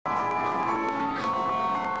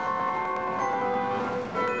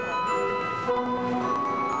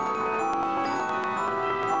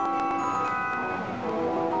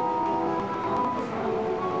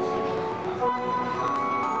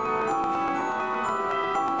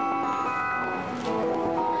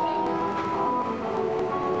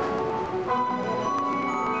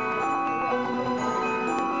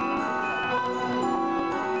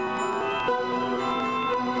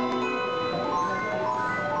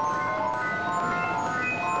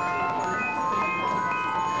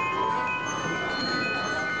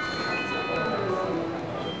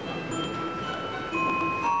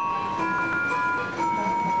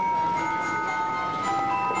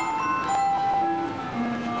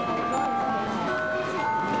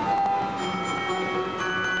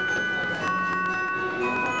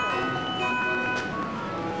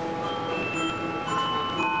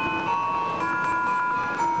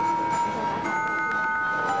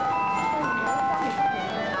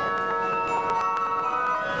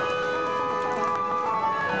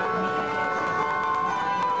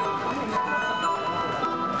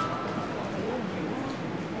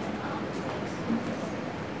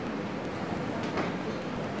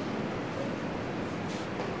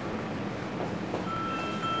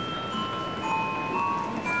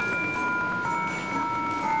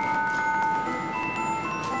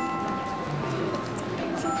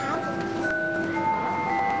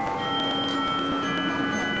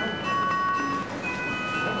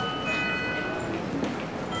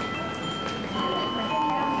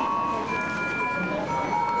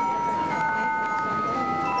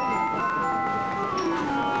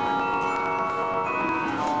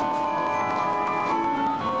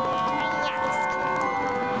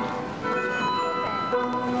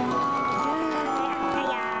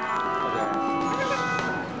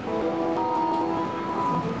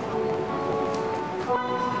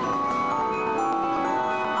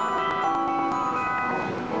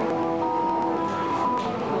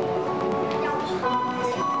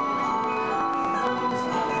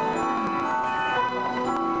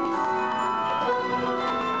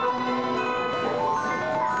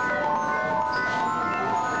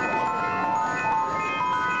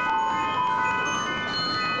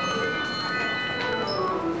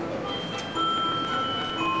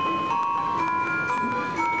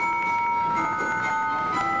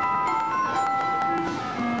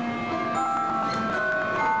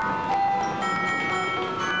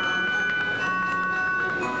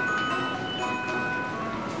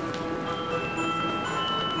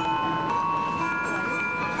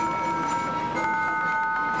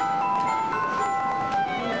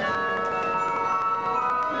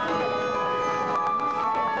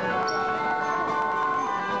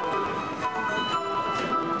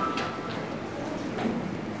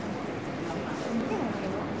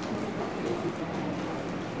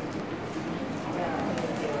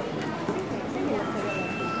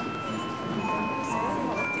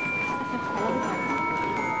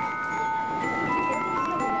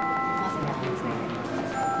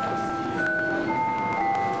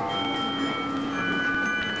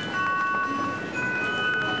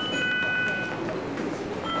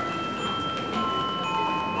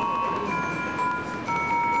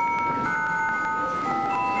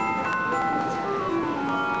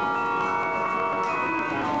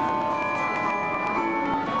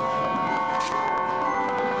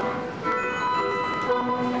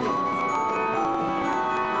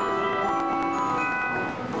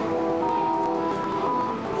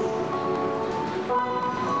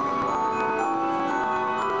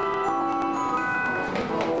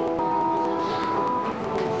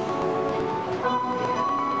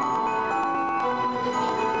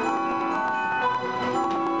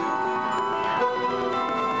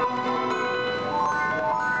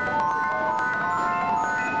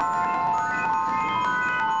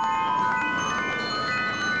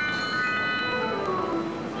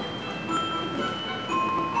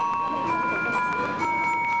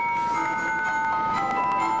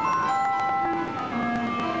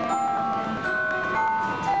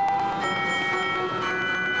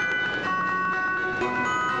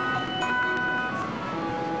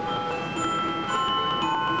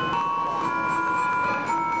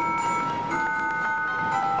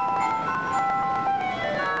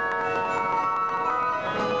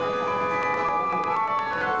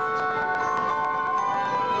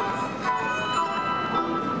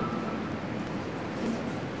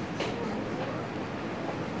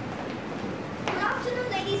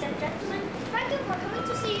and gentlemen, thank you for coming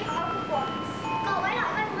to see our performance. 各位來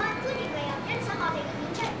賓們，歡迎嚟入欣賞我哋嘅演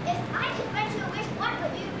出。If I could grant you a wish, what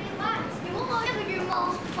would you really want? 如果我有一個願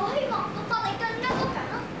望，我希望個法力更加高強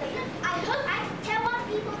咯。你呢 ？I hope I can tell what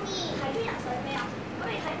people need。睇啲人想咩啊？我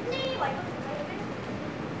哋睇呢位個同仔嘅咩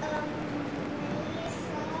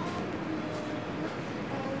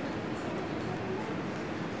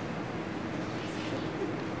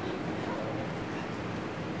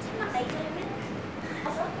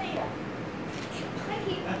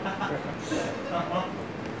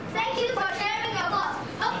？Thank you for sharing your thoughts.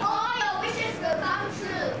 Hope all your wishes will come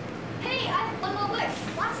true. Hey, I have one more wish.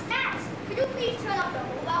 What's that? Could you please turn off your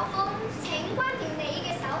mobile phones? 請關掉你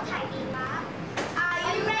嘅手提電話。Are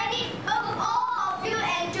you ready? Hope all of you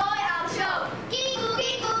enjoy our show. Giggle,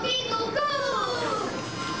 giggle, giggle, goo!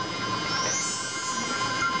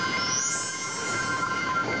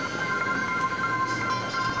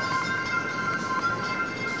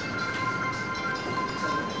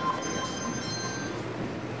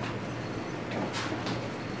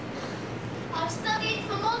 I've studied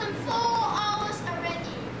for more than 4 hours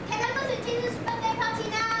already. Can I go to Jesus' birthday party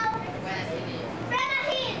now? Where is it?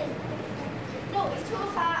 Hill. No, it's too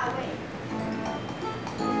far away.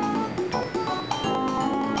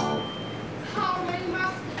 How many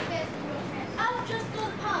miles did you get in your head? I've just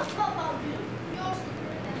gone past. What about you? Yours is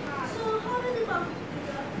bigger than mine. So how many miles did you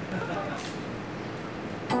go?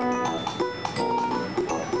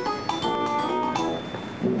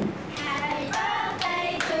 Happy birthday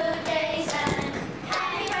to Jason.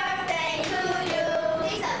 Happy birthday to you.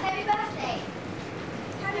 Jason, happy birthday.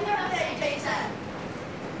 Happy birthday, Jason.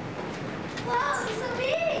 Wow, it's a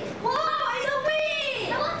wing. Wow, it's a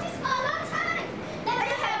wing. I want this for a long time. Let me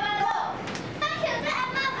have a look. Thank you, Dad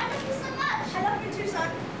and Mom. I love you so much. I love you too, son.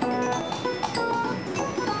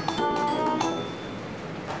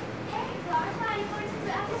 Hey, Florence, why are you going to do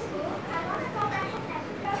after school? I want to go back home and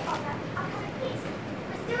prepare for the upcoming quiz.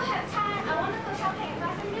 We still have time. I want to go shopping and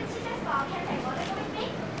buy some new t-shirts for our campaign. Want to go with me?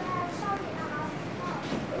 Sorry,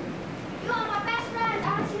 you are my best friend,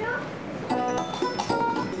 aren't you?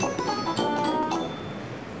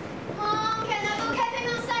 Mom, can I go camping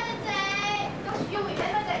on Saturday? Don't you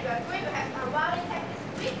remember that you are going to have a rowing test this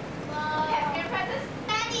week? Mom. Have you practiced?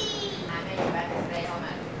 Daddy. I made you practice today on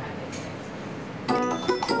my practice.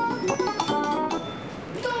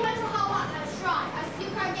 No matter how hard I try, I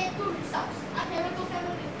still can't get good results. I cannot go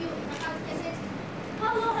camping with you if I can't get it.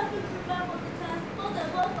 How long have you prepared for the test? More than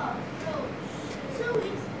 1 month. No. 2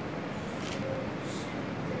 weeks.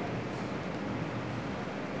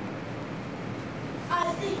 I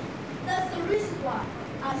see. That's the reason why.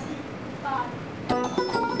 I see. Bye.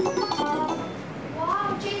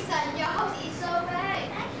 Wow, Jason, your house is so big.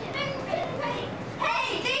 Hey,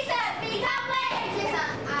 Jason, become late. Jason,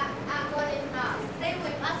 I'm going now. Stay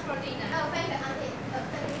with us for dinner. No, thank you, Auntie.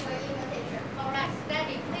 Thank you for your invitation. Alright,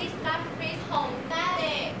 Daddy, please start please home.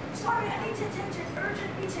 Daddy! Sorry, I need to attend to an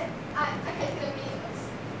urgent meeting. I can hear meaningless.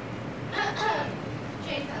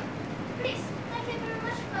 Jason. Please, thank you very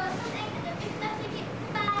much for something and a big birthday gift.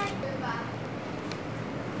 Bye. Goodbye.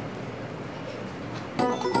 Thank you.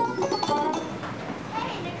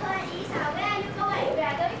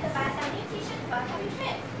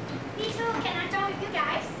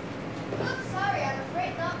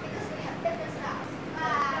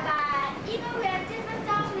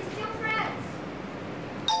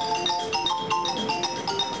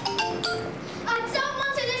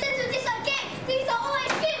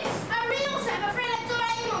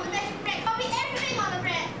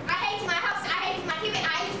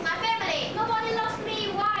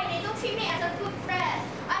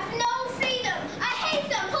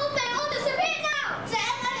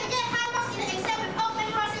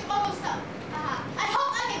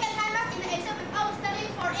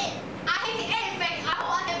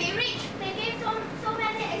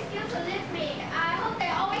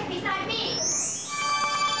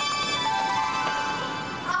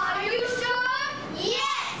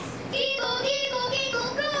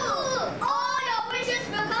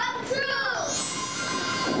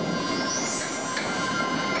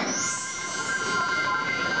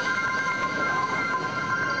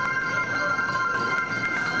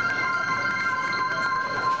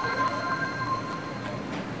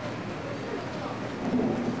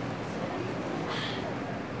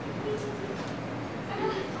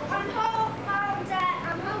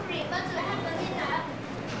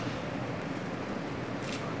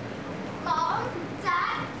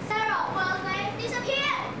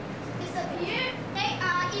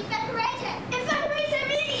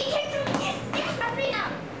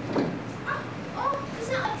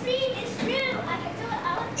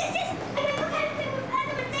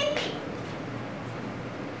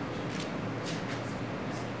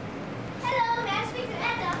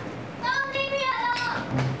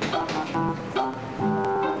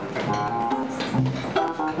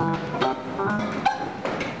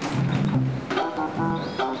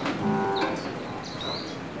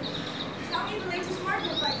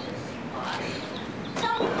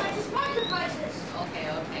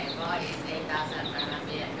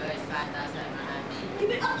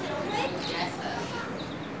 lock it, okay? Yes, sir.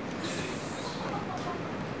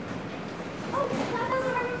 Oh, that's a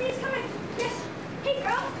rubber bee's coming. Yes. Hey,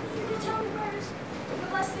 girl, you can tell me where's the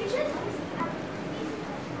bus station?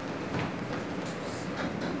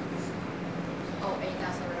 Oh,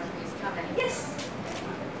 8,000 is coming. Yes.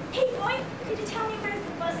 Hey, boy, could you tell me where's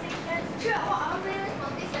the bus station? Sure, well, I'm really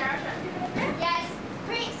from this direction. Yes.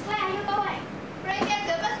 Prince, where are you going? Right here to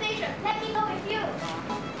the bus station. Let me go with you.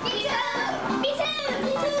 Me too! Me too!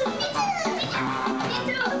 Me too! Me too! Me too! Me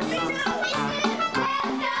too! Me too! Me too!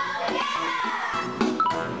 Let's go together!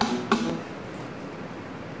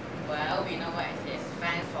 Well, we know where it is.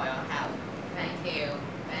 Thanks for your help. Thank you.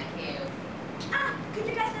 Thank you. Ah, could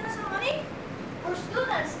you guys lend us some money? We're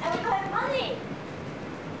students and we don't have money.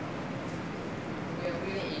 We're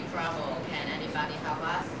really in trouble. Can anybody help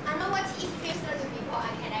us? I know what each prisoner to before I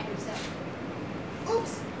can act yourself.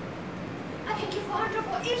 Oops! I can give 400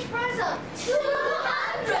 for each prisoner.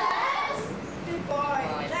 200? Good boy.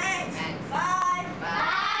 Boy, Thanks. thanks. Bye.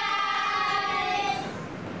 Bye!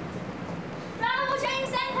 Travel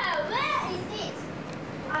Center, where is it?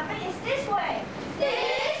 I think it's this way.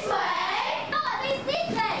 This way? No, I think it's this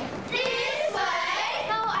way. This way?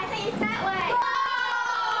 No, I think it's that way.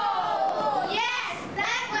 Oh! Yes,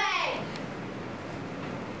 that way.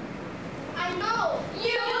 I know.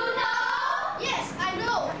 You know? Yes, I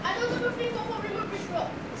know. I know number 344 River Bridge Road.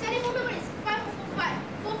 Telephone number is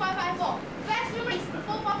 5445-4554. Fax number is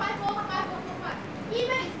 4454-5445.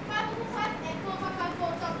 Email is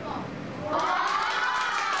 5445@4554.com.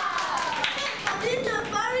 Wow! This is a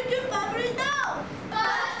very good memory now.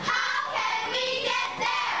 But how can we get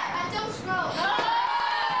there? I don't know.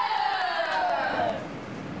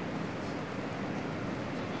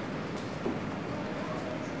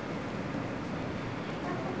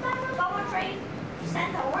 Power train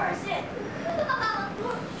center, where is it?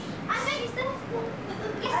 I think it's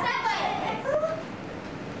that way.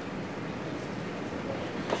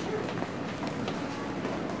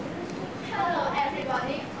 Hello,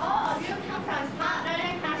 everybody. All of you come from Smart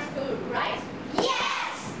Learning Class School, right?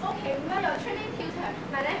 Yes! Okay, we are your training tutor.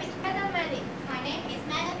 My name is Madam Manny. My name is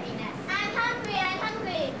Madam Ines. I'm hungry, I'm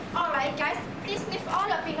hungry. Alright, guys, please leave all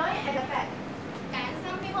your belongings at the back. Can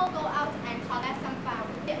some people go out and collect some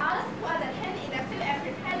firewood? The others put on the tent in the field and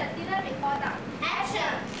prepare the dinner before dawn.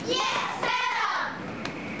 Action! Yes, madam!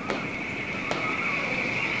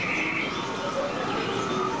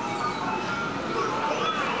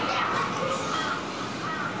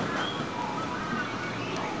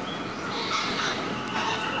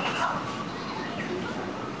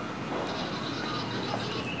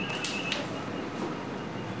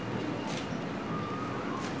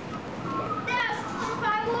 There's some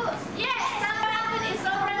firewood. Yes, some firewood is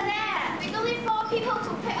over there. We don't need 4 people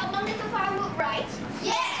to pick up 1 little firewood, right?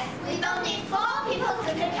 Yes, we don't need 4 people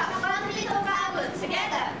to pick up 1 little firewood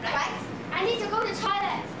together, right? I need to go to the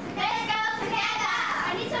toilet. Let's go together!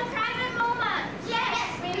 I need some private moment.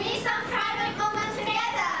 Yes, we need some private moment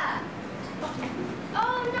together!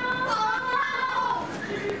 Oh no! Oh no!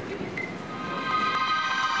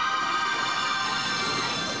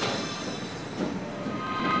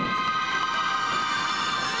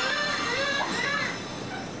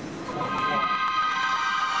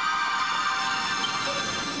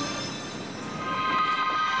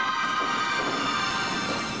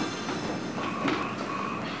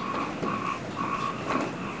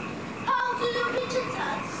 How do you reach it?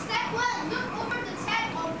 Step 1. Look over the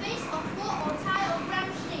tab or face of wood or tie or brown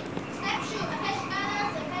sheet. Step 2. Attach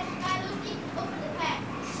others and attach loosely over the tab.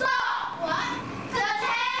 Stop! What? The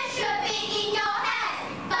pen should be in your hand,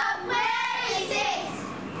 but where is it?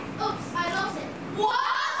 Oops, I lost it.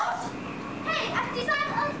 What? Hey, I've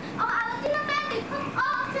decided on our dinner menu. Come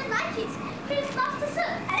on, the like it. Here's lobster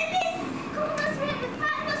soup. I like this. Coconut shrimp with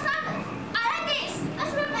pineapple salad. I like this.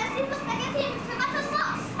 Mushroom and seafood spaghetti with tomato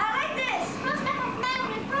sauce. I like this. Roast back of lamb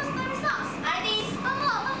with rosemary sauce. I like this. One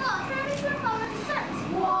more. Curry shrimp for the dessert.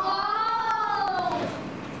 Whoa!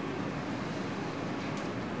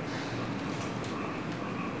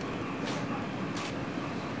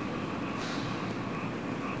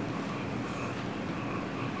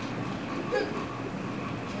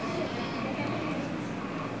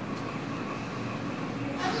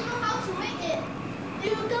 I don't know how to make it.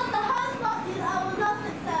 You got the hard spot in our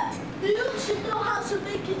lesson, sir. You should know how to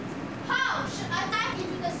make it. How? Should I dive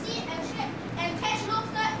into the sea and catch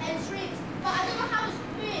lobster and shrimps? But I don't know how to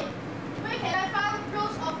swim. Where can I find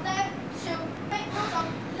rows of lamb to make rows of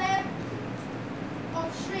lamb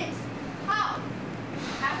of shrimps? How?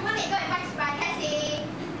 Have money, go and buy spaghetti.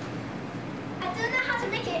 I don't know how to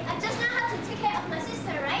make it. I just know how to take care of my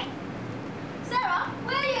sister, right? Sarah,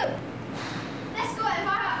 where are you? Let's go and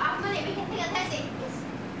find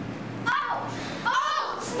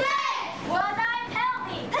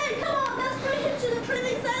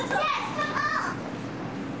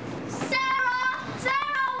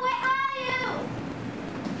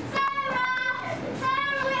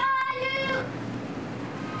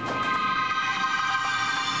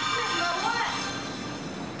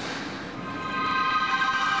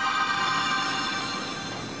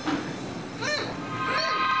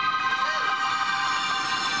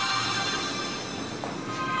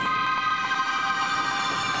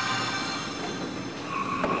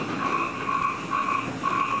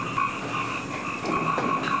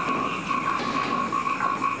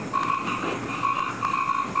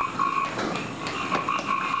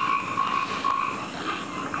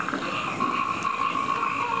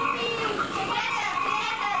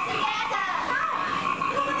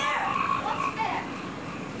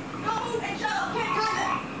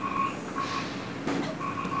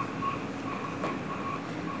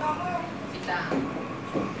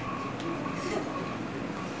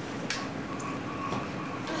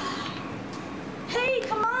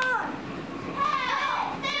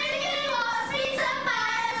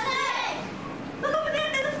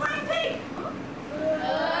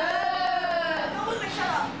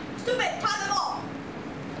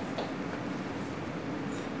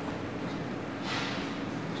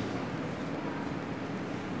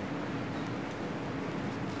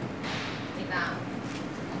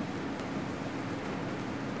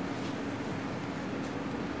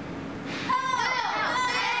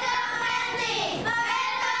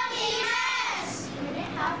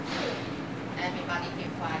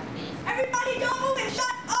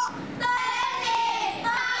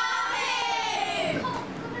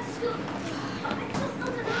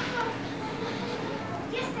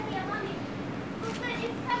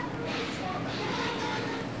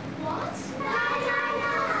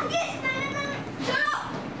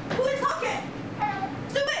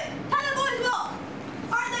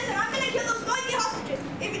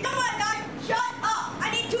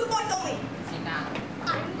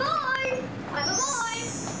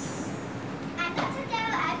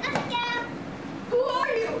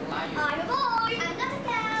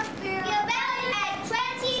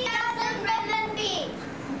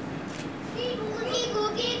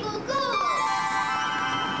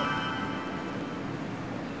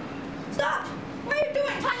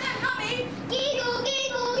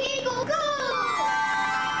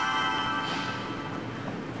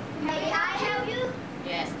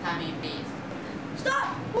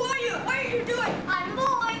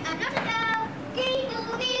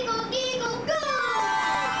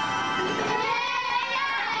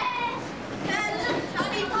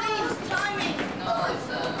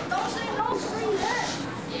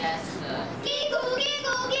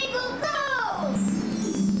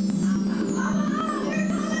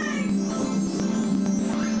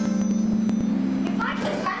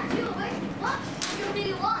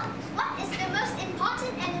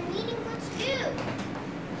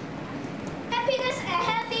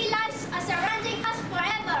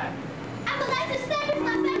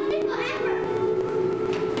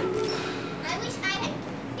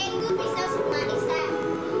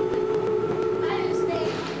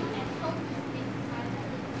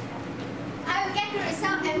make a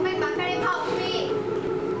result and make my family proud of me.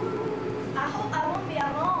 I hope I won't be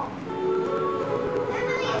alone.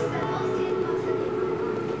 Family is the most important.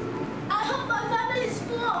 I hope my family is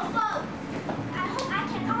full of fun. I hope I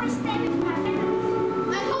can always stay with my family.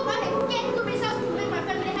 I hope I can get good results to make my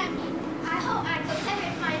family happy. I hope I can play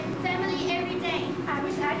with my family every day. I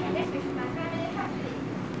wish I can live with my family happily.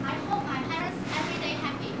 I hope my parents every day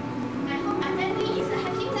happy. I hope my family is a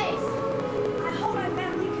happy place. I hope my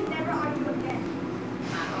family can never argue again.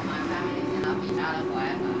 I hope my family can love each other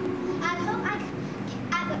forever. I hope I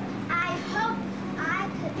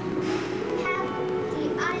could help the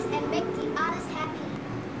others and make the others happy.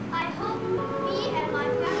 I hope me and my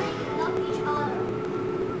family can love each other.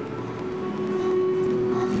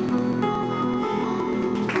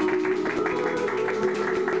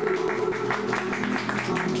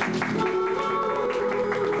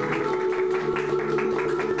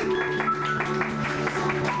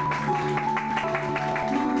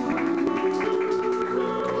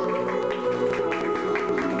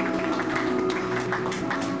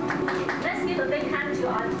 Let's give a big hand to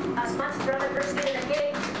our smart brother first in the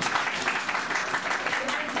game.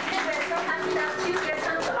 And today we're so happy that two guests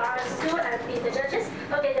come to our school and be the judges.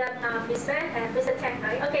 Okay, Miss Ben and Mr. Tang,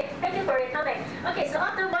 right? Okay, thank you for your comment. Okay, so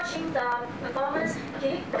after watching the performance,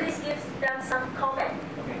 can you please give them some comment?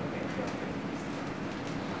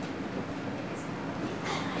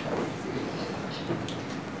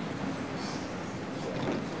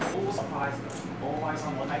好 surprise 㗎，好開心！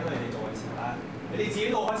我睇到你哋做嘅時候咧，你哋自己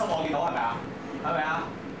都好開心，我見到係咪啊？係咪啊？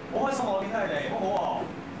好開心我見到你哋，好好喎！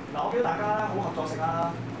嗱，我見到大家好合作性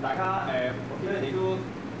啦，大家我見到你哋都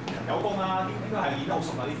有功啦，應該係練得好熟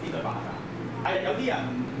啊！呢啲對白係咪啊？係有啲人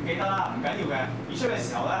唔記得啦，唔緊要嘅，演出嘅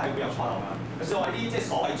時候咧係會有錯漏㗎。就算我係啲即係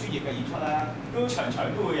所謂專業嘅演出咧，都場場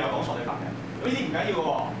都會有講錯對白嘅。咁呢啲唔緊要嘅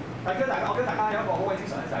喎，但係我覺得大家有一個好嘅精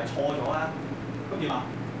神咧，就係錯咗咧，咁點啊？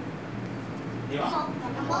點啊？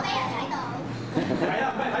唔好俾人睇到。係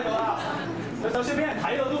啊，唔俾人睇到啦。就算俾人睇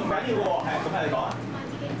到都唔緊要嘅喎。係，咁你講啊。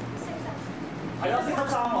係咯，識執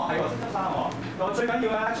生喎，係喎，識執生喎。佢話最緊要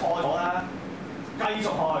咧，錯咗咧，繼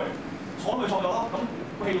續去，錯咪錯咗咯。咁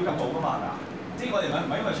個戲要繼續做㗎嘛，係咪啊？即係我哋唔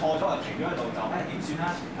係因為錯咗就停咗喺度就點算咧？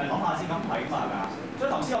諗下先，咁唔係㗎嘛，係咪啊？所以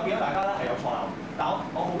頭先我見到大家咧係有錯漏，但我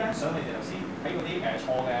好欣賞你哋頭先喺嗰啲錯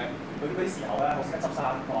嘅嗰啲時候咧，好識得執生，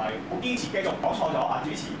同埋好堅持繼續講錯咗啊！主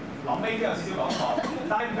持臨尾都有少少講錯，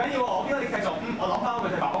但係唔緊要喎，我見到你繼續，我諗翻嗰句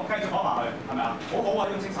對白，我繼續講埋佢，係咪啊？好好啊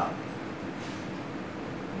呢種精神。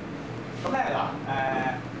咁咧嗱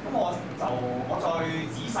咁我再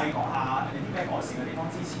仔細講下有啲咩改善嘅地方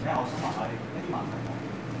之前咧，我想問下你一啲問題。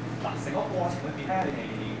嗱，成個過程裏邊咧，你哋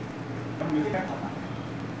有冇啲咩困難？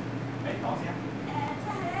講先啊。即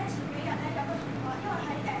係咧前幾日咧有個同學，因為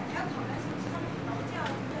喺體育堂咧小心唔到之後，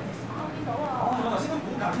我見到啊。我頭先都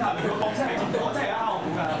估緊下，你個角色係咁，我真係啱我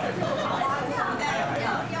估緊。又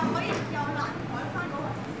可以又難改翻嗰個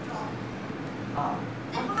動作。啊。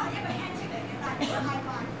即係可能一個 handshake 嚟嘅，但係太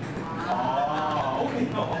快。哦，OK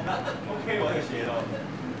喎，OK 喎呢個嘢都。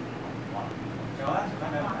哇！仲有咧？仲有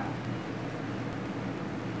咩問題？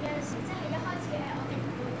有陣時即係一開始我哋唔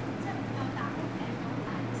會即係唔夠膽講大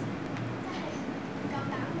字，即係唔夠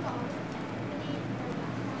膽講嗰啲對白，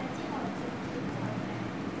但係之後漸就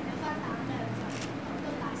有翻膽量就講到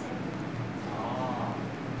大聲。哦，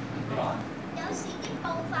你講啊？有時啲步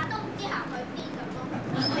伐都唔知行去邊咁咯。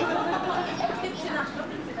點算啊？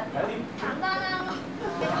有啲簡單啦，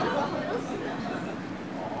你行過去咯。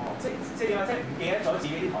哦，即係點啊？即係唔記得咗自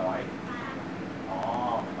己啲台位。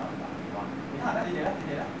哦，明白。你睇下咧，你哋咧？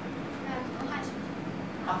我開始。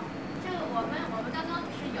啊。就我們剛剛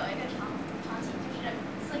不是有一個場景，就是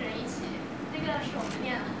4個人一起，那個是我們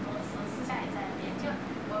練了很多次，私下也在練。就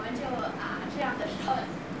我們就這樣的時候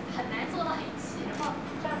很難做到很齊，然後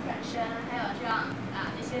這樣轉身，還有這樣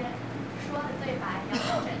那些說的對白要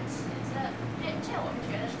很整齊，這我是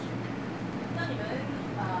覺得是挺難的。那你們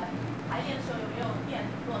排練的時候有沒有練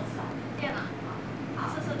過詞啊？練了啊，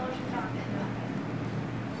次次都是這樣練的。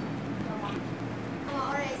我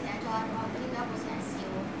哋成日做下做下，點解會成日笑？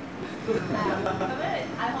係咪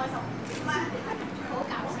太開心？唔係，好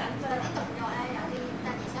搞笑，啲動作咧有啲得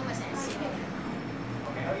意，因為成日笑。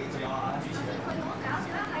OK，可以仲有主持人。佢講搞笑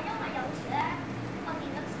咧，係因為有時咧訓練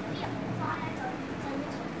嗰時有啲人冇翻咧，就要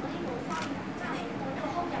同嗰啲冇翻嘅人真係當一個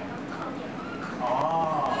空人咁講嘢。哦。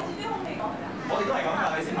對住啲空氣講㗎。我哋都係咁㗎，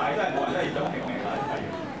你先買都係冇人都係要空氣講嚟㗎，係。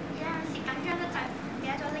有陣時緊張得滯，唔記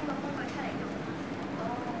得咗拎個工具出嚟用。哦。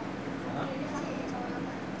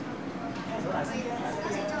有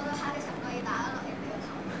時做到下嘅時候，我要打落人哋個頭。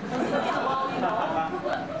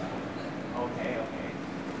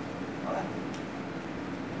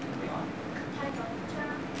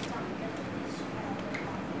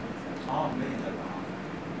哦，唔俾影對白。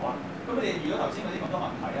好啊。咁你哋遇到頭先嗰啲咁多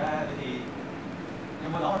問題咧，你哋有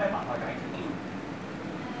冇諗過咩辦法解決？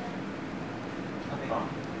咁你講。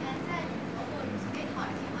即係我會自己台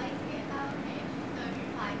詞可以自己翻屋企對住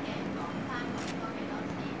塊鏡講翻講多幾多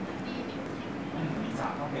次啲表情。練習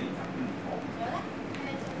，OK，練習。好。仲有咧，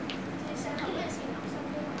就上堂嗰陣時留心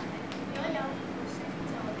啲問題，如果有唔識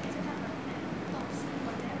就即刻問導師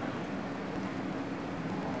或者問。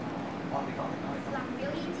我你講。臨表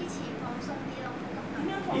演之前放鬆啲咯，唔好咁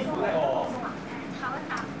點樣放鬆呢個唞一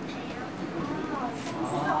啖氣咯。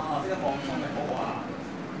即刻放鬆嘅，好好啊！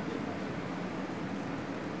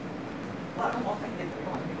好啦，咁我聽你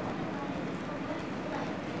講呢個。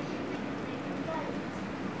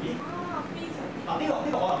咦？嗱呢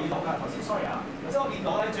個我留意到㗎，頭先 sorry 啊，頭先我見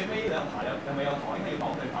到咧最尾兩排有咪有堂應該要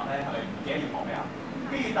講對白咧，係咪唔記得要講咩啊？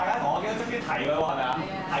跟住大家同我記得終於提㗎喎，係咪啊？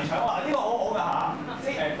提搶話呢個好好㗎嚇，即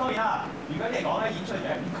係當然啦，如果你嚟講咧演出嚟嘅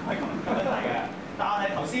應該係咁樣提嘅，但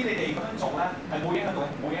係頭先你哋咁樣做咧係冇影響到嘅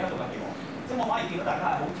氣喎，即係我反而見到大家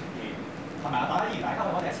係好團結，係咪啊？大家而大家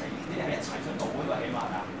可以一齊，你哋係一齊想做嗰個戲嘛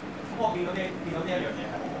係咪啊？咁我見到呢一樣嘢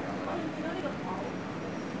係好好嘅。見到呢個圖，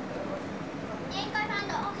應該翻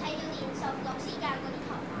到屋企要練習老師教嗰啲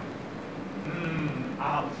台詞。啱，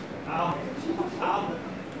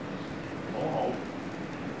好好。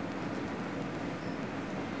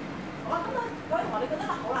好啦，咁啊，各位同學，你覺得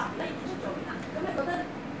好啦，你演出做完啦，咁你覺得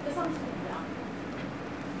嘅心情點樣？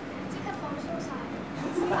即刻放鬆晒。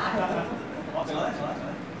仲有咧？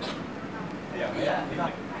一樣嘅，點啊？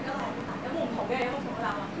大家都係好大，有冇唔同嘅？有冇唔同嘅答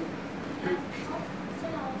案？最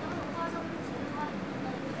後我覺得好開心，自己可以演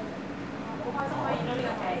到呢個戲。好開心可以演到呢個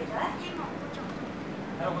戲，其實咧，希望觀眾中意。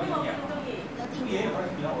希望觀眾中意。有啲中意可以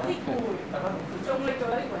見到我。有啲攰，大家仲力做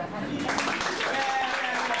有啲攰啊！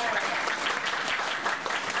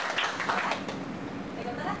你覺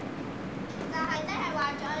得咧？就係即係話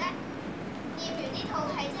咗咧，演完呢套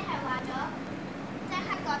戲即係話咗，即刻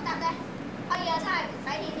覺得咧，哎呀真係唔使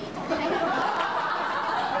演呢套戲。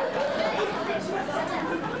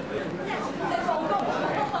即係放工。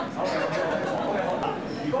好，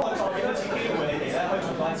如果我再俾多次機會你哋咧，可以做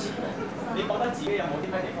多一次，你覺得自己有冇啲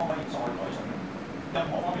咩地方可以再改進？任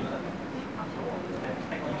何方面都得。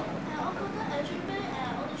我覺得最尾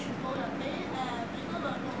我哋全部人俾多兩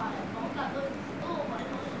個華人講價嗰個位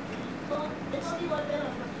可以俾多啲位俾兩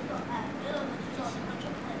個主角俾兩個主角去出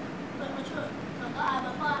嚟，去出嚟能夠嗌咪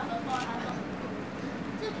開嗌咪開嗌咪，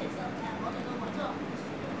即係其實我哋個位都係好少，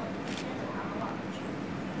我哋自己就行到話唔住。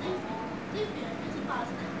呢邊呢支8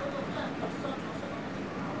成嗰個都係夾傷咗，所以我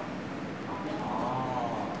哋要考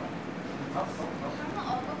咯。咁我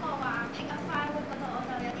嗰個話 pick up file 嗰度我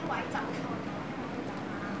就有啲位走錯咗，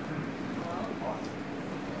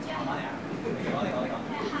慢慢嚟啊！你講。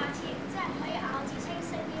下次即係可以咬字清晰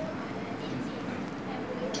啲同埋啲字會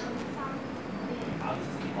諗翻嗰啲。咬字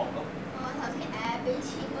清晰學到。我頭先俾錢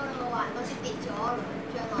嗰兩個環，好似跌咗兩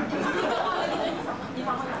張落嚟。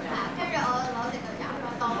跟住我攞隻腳咬落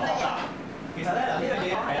當咩嘢？其實咧嗱，呢樣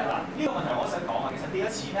嘢係啊嗱，呢個問題我想講啊，其實跌咗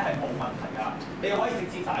錢咧係冇問題㗎，你可以直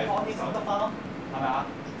接大方啲就得翻咯，係咪啊？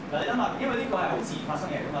嗱你諗下，因為呢個係好自然發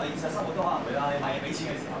生嘅嘢㗎嘛，你現實生活都可能會啦，你買嘢俾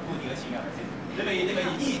錢嘅時候都跌咗錢㗎，係咪先？你咪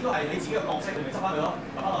依然都係你自己嘅角色，你咪執翻佢咯，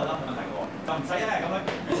執翻落去啦，冇問題㗎喎，就唔使咧咁樣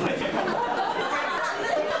踩住。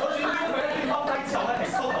我轉邊佢一踎低之後咧係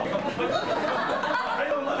收頭咁，喺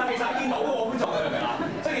度但其實見到嗰個觀眾嘅明唔明啊？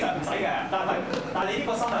所以其實唔使嘅，但係你呢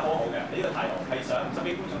個心係好好嘅，你呢個態度係想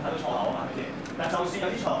俾觀眾睇到錯漏啊嘛，係咪先？但就算有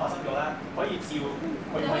啲錯漏發生咗咧，可以照去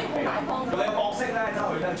用你個角色咧，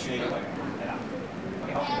走去處理咗佢嘅，係啦。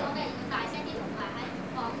我哋要大聲啲，同埋喺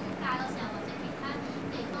放假嘅時候或者其他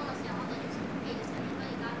地方嘅時候，我哋要記嘅時候應該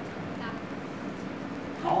要加。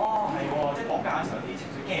哦，係喎，即係講價嘅時候有啲情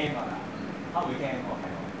緒驚㗎嘛，會驚喎，係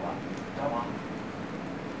喎，好啊，仲有話？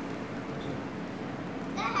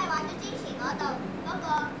即係話咗之前嗰度嗰個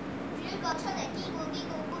主角出嚟兼顧，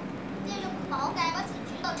即係講嘅嗰時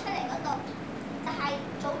主角出嚟嗰度，就係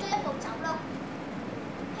早咗一步走咯。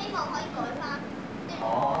希望可以改翻。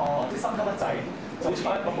哦，啲心急得滯，早咗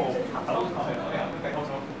一步走落去，我哋又繼續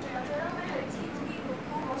咗。最後尾佢自己個歌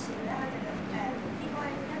嗰時咧，佢哋應該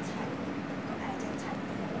一齊整齊啲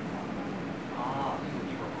嘅感覺。啊，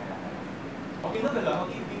呢個係啦。我見到佢兩個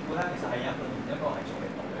兼顧咧，其實係一個係做領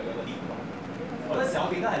導嘅一個兼顧。好多時候我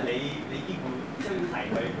見到係你兼顧，即係要提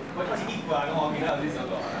佢，喂開始兼顧啊咁，我見到有啲少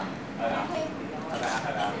少係咪啊？係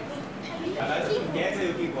咪啊？係咪？唔記得即係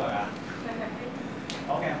要兼顧係咪啊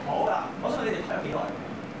？OK， 好啦，我想問你哋排咗幾耐？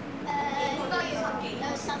應該要10幾多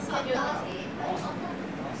次。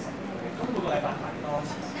咁每個禮拜排幾多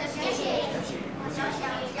次？一次。有幾時會出現？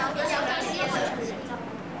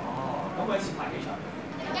哦，咁佢一次排幾場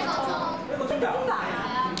？1個鐘。1個鐘㗎？係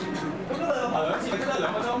啊。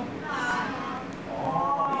2個鐘。哦，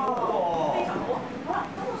呢個好喎。非常好。好啦，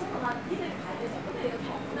咁我想問下，咦你排嘅時候，咁你哋嘅劇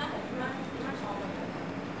本咧係點樣創作嘅？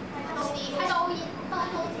係導演當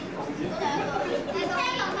導演嗰兩個，你聽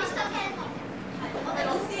過 Mr. Ken 係我哋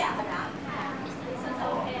老師啊，係咪啊？係啊。其實就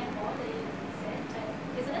我哋寫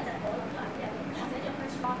其實咧就我諗到 idea 嘅，寫咗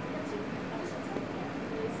first draft 嘅照片，咁上週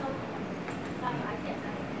會收到，但係 idea 就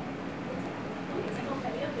係一齊咁其實個第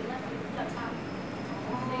一段咧就比較差，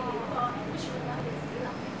你哋嗰個 visual 咧你自己諗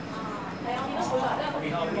啊，係啊，我見到每個人都有個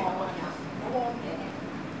願望㗎，有望嘅。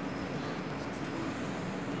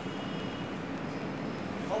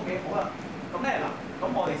OK， 好啦，咁咧嗱，咁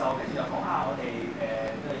我哋就跟住就講下我哋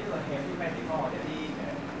呢個戲有啲咩地方，我哋有啲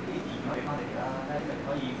啲意見可以俾翻你哋啦，跟住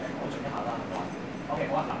可以改進一下啦，好啊。OK，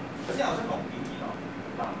 好啊，嗱，首先我想講表演咯，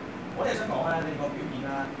嗱，我哋想講咧，你個表演咧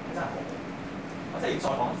真係好好，我真係要再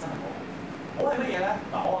講真係好好。好係乜嘢咧？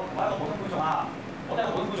嗱，我係一個普通觀眾啊，我都係一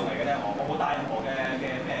個普通觀眾嚟嘅啫，我冇帶任何嘅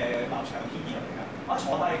咩立場偏見嚟㗎，我一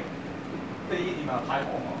坐低。呢啲點啊？太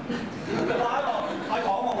講喎！哇一個太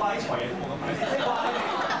講喎，哇啲財爺都冇咁睇先，即係哇你哋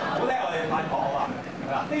好叻，我哋太講好嘛？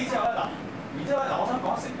係啦，跟住之後咧嗱，然之後咧嗱，我想講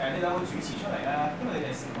成你兩個主持出嚟咧，因為你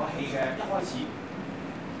哋成個戲嘅一開始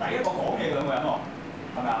第一個講嘢嘅兩個人喎，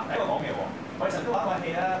係咪啊？第一個講嘢喎，我哋成日都玩個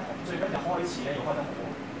戲咧，最緊要開始咧要開得好。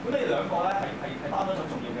咁你哋兩個咧係擔當咗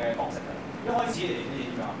重要嘅角色嘅。一開始你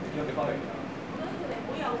哋點啊？你叫佢講嚟點啊？我覺得佢哋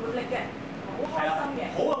好有活力嘅，好開心嘅。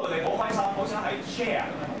好啊！佢哋好開心，好想係 share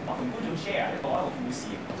咁樣同觀眾 share 講一個故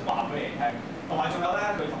事，話俾你哋聽。同埋仲有咧，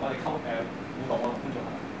佢同我哋互動啊，同觀眾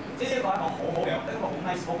係，即係呢個係一個好好嘅，一個好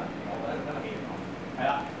nice moment 嚟嘅，我覺得一個戲嚟講。係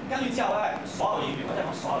啦，跟住之後咧，所有演員或者講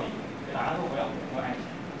所有演員，大家都好有好 enjoy，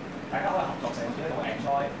大家可以合作成，我覺得好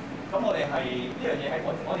enjoy。咁我哋係呢樣嘢係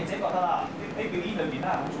我哋自己覺得啦，喺表演裏邊咧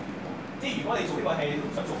係好重要。即係如果你做呢個戲都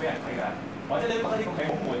唔想做俾人睇嘅，或者你覺得呢個戲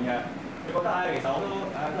好悶嘅。你覺得其實我都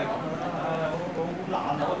都係咁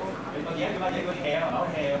啦，好懶啊！你個嘢點解嘢佢 hea 係咪好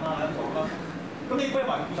hea 咁啊？喺度做咯。咁你估有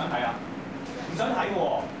冇人唔想睇啊？唔想睇嘅喎。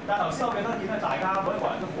但係頭先我記得見到大家每一個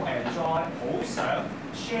人都好 enjoy，好想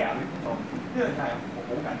share 俾觀眾，呢樣嘢係好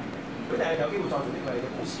緊要嘅。如果第日有機會再做呢個，你就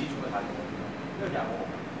保持呢種嘅態度，呢樣嘢係好好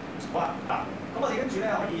嘅。好啦，嗱，咁我哋跟住咧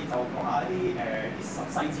可以就講下一啲啲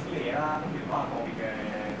細節啲嘅嘢啦，咁譬如講下個別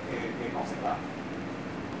嘅角色啦。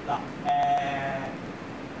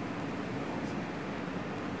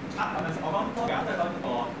嗱咁樣先，我講多嘅，即係講一個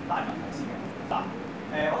大問題先嘅。嗱，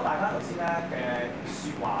我大家頭先咧嘅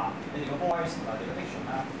説話，你哋個 voice 同埋你個 diction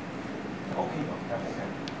咧 OK 㗎，係好嘅。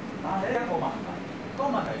但係咧一個問題，嗰個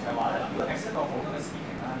問題就係話咧，嗱，如果係一個普通嘅視頻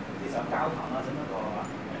啦，即係想交談啦，整一個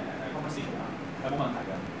conversation啦，係冇問題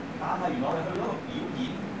嘅。但係原來我哋去到一個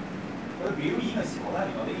表演，嘅時候咧，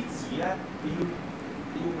原來你啲字咧，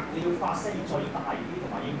你要發聲再要大啲，同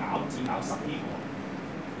埋要咬字咬實啲嘅喎。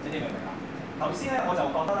即係你明唔明啊？頭先咧我就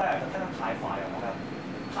覺得咧就聽得太快啊！我覺得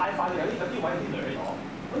太快到有啲位有啲攣咗。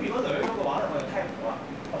咁如果攣咗嘅話咧，我就聽唔到啦。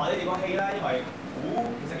同埋你哋個戲咧，因為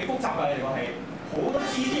其實幾複雜㗎，你哋個戲好多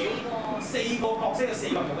資料，4個角色有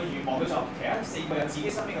4個唔同嘅願望，佢仲有其他4個有自己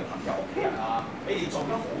身邊嘅朋友、屋企人啊，你哋做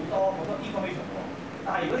咗好多 information 喎。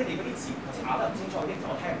但係如果你哋嗰啲字咬得唔清楚啲，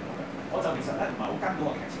我聽唔到嘅。我就其實咧唔係好跟到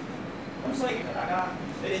個劇情。咁所以其實大家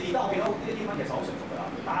你哋練得我見到呢啲分其實好熟㗎啦，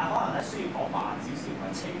但係可能咧需要講慢少少，同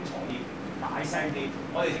埋清楚啲。大聲啲，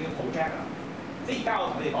我哋正叫 project 啊！即係而家我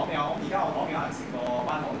同你哋講嘢，而家我講嘢可能成個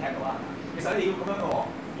班房都聽到啦。其實你哋要咁樣嘅喎，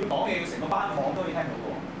要講嘢要成個班房都可以聽到嘅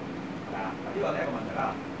喎，係咪啊？呢個係一個問題啦。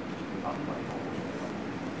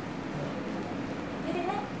你哋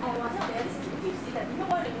咧或者我哋有啲小貼士，就點樣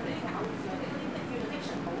可以令到呢啲咬字或者嗰啲叫做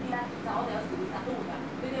diction 好啲咧？就我哋有時練習都會㗎。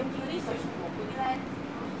你哋有冇見嗰啲水松木嗰啲咧，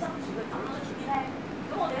執住佢走得住啲咧？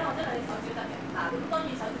咁我哋咧，或者兩隻手指得嘅。嗱，咁當然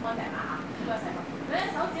手指乾淨啦嚇，呢個細物。你隻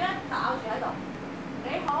手指咧就咬住喺度，你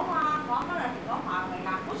好啊，講翻兩條講下明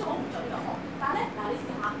啊，好似好唔準咁喎。但係咧，嗱你試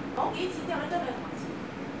下講幾次之後咧，將你同埋詞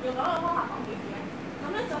用咁嘅方法講幾次咧，咁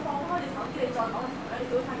咧就放開隻手指，你再講嘅時候咧，你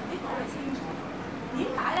就會發現啲講係清楚。點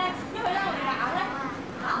解咧？因為咧，我哋嘅眼咧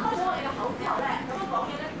打開咗我哋嘅口之後咧，咁樣講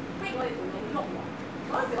嘢咧，逼我哋條脷喐喎。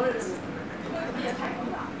嗰陣時我哋啲嘢聽唔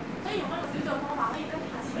到㗎，所以用一個小小嘅方法可以咧，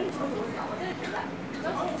下次俾你再做嘅時候，或者其實想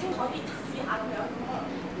講嘢清楚啲，試下咁樣，咁可能。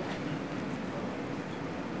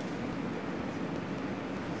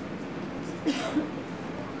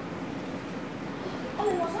我哋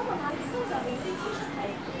想問下你哋身上邊嗰啲 T-shirt 係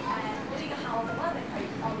你哋嘅校服啊，定係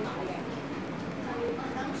外面買嘅？係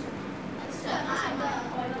常買嘅，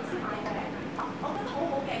我係老師買嘅。我覺得好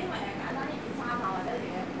好嘅，因為簡單一件衫啊，或者你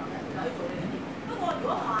嘅服就可以做你嘅嘢。不過如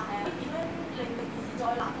果話點樣令件事再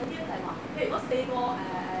立體啲咧，就係話，譬如嗰4個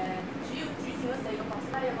主要主線嗰4個角色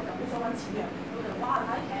咧，有個就好想揾錢嘅，佢就哇睇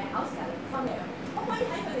考試係0分嘅，可唔可以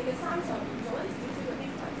喺佢哋嘅衫上面做一啲少少嘅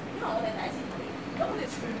difference？因為我哋第一次睇，咁佢哋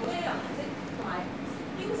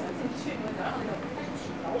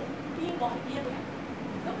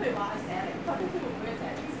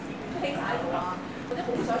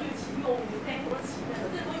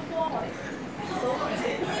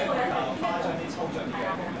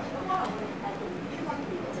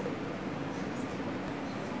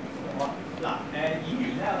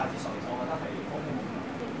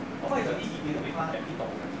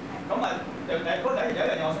不過有一樣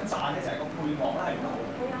嘢我想讚咧，就係個配樂咧係用得好好。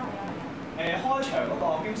係啊係啊係啊。開場嗰個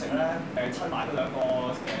music 咧，襯埋嗰兩個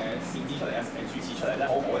線子出嚟啊，主持出嚟咧，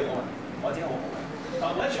好好呢個，我覺得好好嘅。但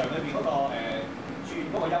係每一場裏邊嗰個轉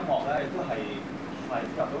嗰個音樂咧，亦都係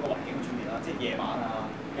入到個環境嘅轉變啦，即係夜晚啊，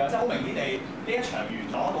又即係好明顯地呢一場完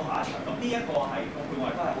咗到下一場，咁呢一個係個配樂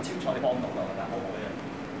都係好清楚地幫到嘅，我覺得好好嘅。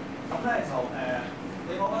咁咧就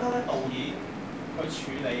我覺得咧導演去處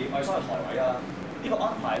理我哋所謂台位啊，呢個安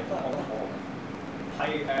排都係我覺得好好嘅。係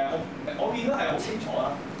我見到係好清楚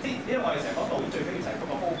啦，即係因為我哋成日講導演最緊要就係嗰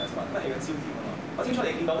個 focus 嘛，乜係個焦點啊嘛。我清楚你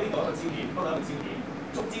見到呢度一個焦點，嗰度一個焦點，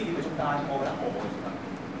捉焦點嘅中間，我覺得好好嘅做得。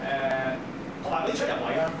同埋嗰啲出入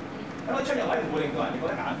位啦，咁啲出入位唔會令到人哋覺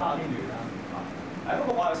得眼花有啲亂啦。不過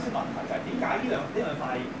我有少少問題就係點解呢兩塊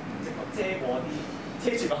直頭遮過遮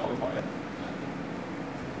住個後台咧？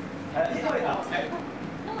係啦，因為嗱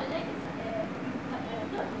因為咧其實因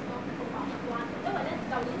為同個布幕有關嘅，因為咧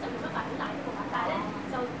舊年就用一塊好大嘅布幕，但係咧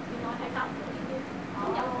就原來係搭唔到呢啲，咁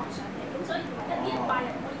有台上嘅，咁所以唯一呢一塊又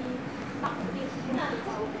可以搭到啲，咁我哋就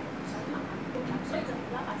想行下高級，所以就用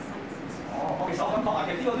一塊細少少。其實我咁講啊，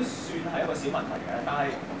其實呢個都算係一個小問題嘅，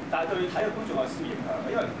但係對睇嘅觀眾有少少影響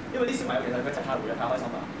嘅，因為啲小朋友其實佢真係太活躍太開心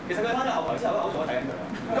啦。其實佢翻咗後台之後咧，好似我睇緊佢啦。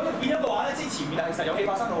咁變咗嘅話咧，之前面係實有戲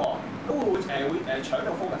發生嘅喎，都會搶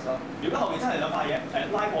到 focus 咯。如果後面真係兩塊嘢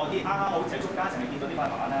拉過啲，啱啱好似係中間淨係見到呢塊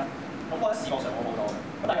板咧，我覺得視覺上好好多嘅。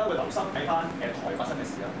咁大家會留心睇翻台發生嘅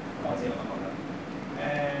事啦。我自己咁覺得。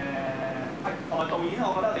同埋導演，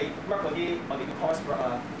我覺得你 work 嗰啲我哋叫 chorus work 啊，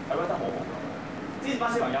係 work 得好好嘅。之前班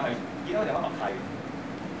小朋友係見到佢哋好默契，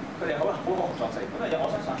佢哋好好合作性。咁我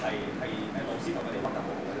相信係老師同佢哋 work 得好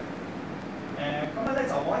好嘅啫。咁咧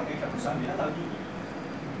就我喺劇本上面咧有啲意義。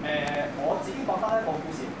我自己覺得咧個故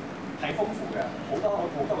事係豐富嘅，好多嘅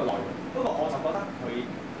內容。不過我就覺得佢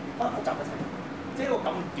可能複雜得滯，即係一個咁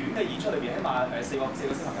短嘅演出裏邊，起碼四個小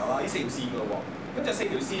朋友啦，呢4條線㗎咯喎。咁就4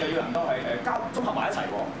條線又要能夠係綜合埋一齊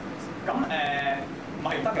喎。咁唔係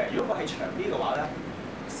唔得嘅。如果個戲長啲嘅話咧，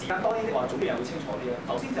時間多啲的話，總之又會清楚啲啦。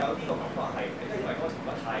頭先就有呢個感覺係，因為嗰個情況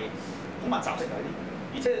太好密集式嘅啲，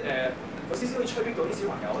而且有少少會催逼到啲小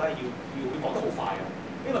朋友咧，要講得好快啊，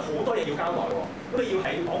因為好多嘢要交代喎。咁你要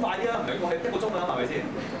講快啲啦，唔係過去1個鐘㗎啦，係咪先？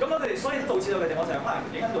咁佢哋所以導致到佢哋，我就係可能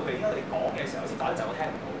影響到佢哋，因為佢哋講嘅時候先打一陣，我聽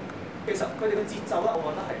唔到。其實佢哋嘅節奏咧，我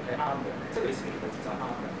覺得係啱嘅，即係佢哋嘅節奏係啱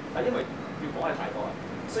嘅。但係因為要講係太多啦，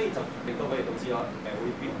所以就令到佢哋導致咗會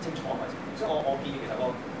表唔清楚啊嘛。所以我建議其實個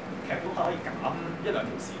劇本可以減1、2條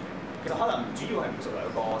線嘅。其實可能主要係描述2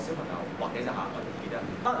個小朋友或者就下個年紀啫，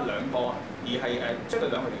可能2個，而係將佢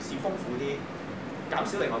2條線豐富啲，減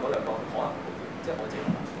少另外嗰2個可能會好啲，即係我自己覺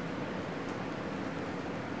得。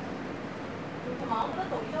同埋我覺得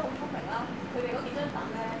導演都好聰明啦，佢哋嗰幾張凳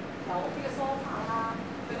咧，由屋企嘅梳化啦，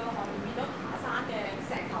去到後面變咗爬山嘅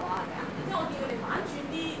石頭啊，係咪啊？即係我見佢哋反轉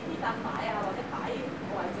啲凳擺啊，或者擺個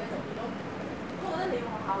位置咧，就變咗。我覺得你學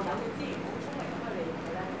校有嘅資源好聰明咁去利用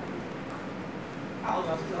佢咧。我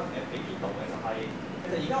仲有少少俾邊度嘅就係、其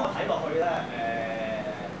實而家我睇落去咧，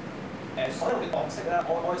所有嘅角色咧，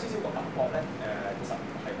我有少少個感覺咧，其實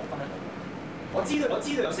係冇分得到嘅。我知道有4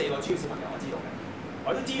個主要小朋友，我知道嘅，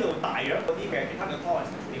我都知道大約嗰啲嘅其他嘅 chorus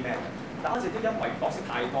做啲咩嘅，但嗰陣時都因為角色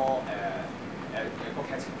太多，個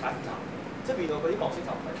劇情太複雜，即係變到嗰啲角色就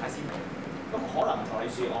唔係太鮮明。咁可能就係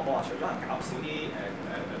需要我話，除咗係減少啲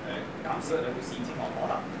減少2條線之外，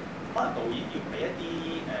可能導演要俾一啲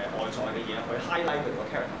外在嘅嘢去 highlight 佢哋個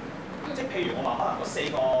character，即係譬如我話可能嗰4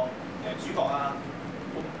個主角啦，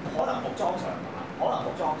可能服裝上，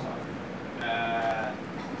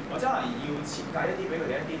或者可能要設計一啲俾佢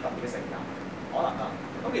哋一啲特別嘅性格，可能啦。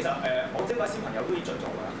咁其實我即係話小朋友都要盡做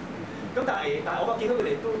㗎啦。咁但係我見到佢哋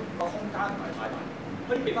都個空間唔係太大，可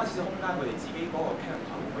以俾翻少少空間佢哋自己嗰個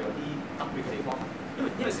character 會有啲特別嘅地方，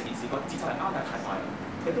因為成件事個節奏係啱得太快啦，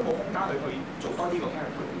亦都冇空間去做多啲個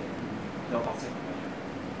character 嘅嘢。有角色，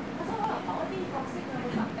我想可能某一啲角色佢有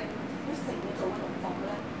特定要成日做嘅動作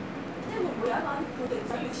咧，即係會唔會有一晚佢哋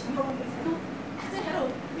想要錢嗰個其實都即係喺度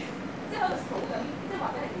數緊，即係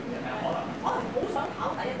或者係點樣？可能好想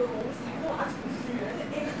考第1，佢好成日都玩住書嘅，即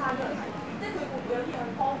係 A 卡咗嚟睇，即係佢會唔會有啲嘢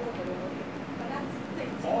去幫到佢哋嗰啲更加即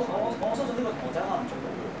係？我相信呢個同學仔可能做到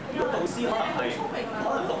嘅。如果導師可能係，可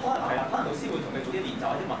能係啦，可能導師會同佢做啲練習，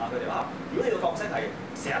或者問下佢哋啊，如果你個角色係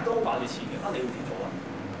成日都掛住錢嘅，你會點做啊？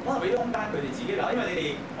可能俾啲空間佢哋自己諗，因為你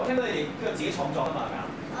哋我聽到你哋都有自己創作啊嘛，係咪啊？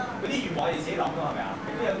嗰啲願望你自己諗㗎嘛，係咪啊？亦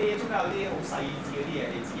都有啲中間有啲好細緻嗰啲嘢，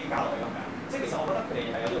你自己交落去㗎，係咪啊？即係其實我覺得佢哋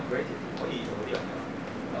係有呢個 creative 可以做到呢樣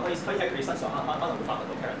嘢，可以喺佢哋身上可能會發掘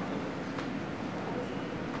到 character。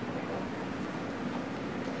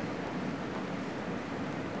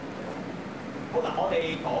好嗱，我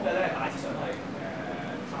哋講嘅咧大致上都係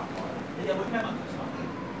差唔多啦。你有冇咩問題想問？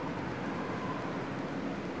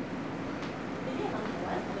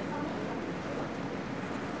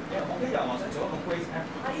一樣話想做一個 quiz app。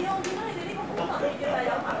係啊，我見到你哋呢個好特別嘅就係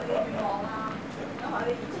有埋你嘅願望啊，有埋你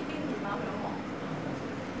演出經驗啊咁樣喎。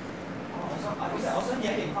我想認一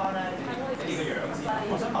認翻咧你個樣先。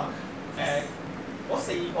我想問嗰四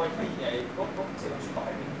個嗰四個主角係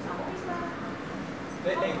邊四個？你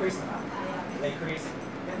係 Chris 啊？你 Chris，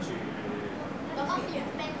 跟住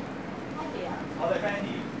我哋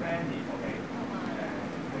Brandy，OK。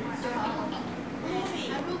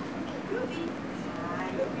Ruby。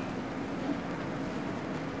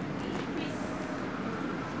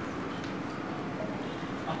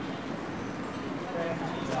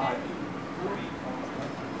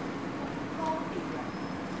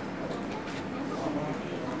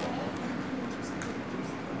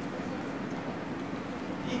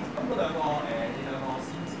咁嗰兩個你兩個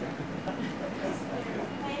先知啊？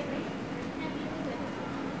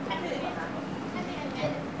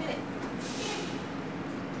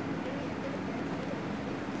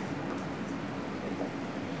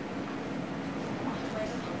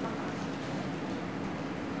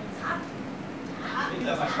呢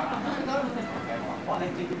兩個係假。哇！你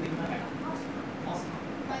點樣係？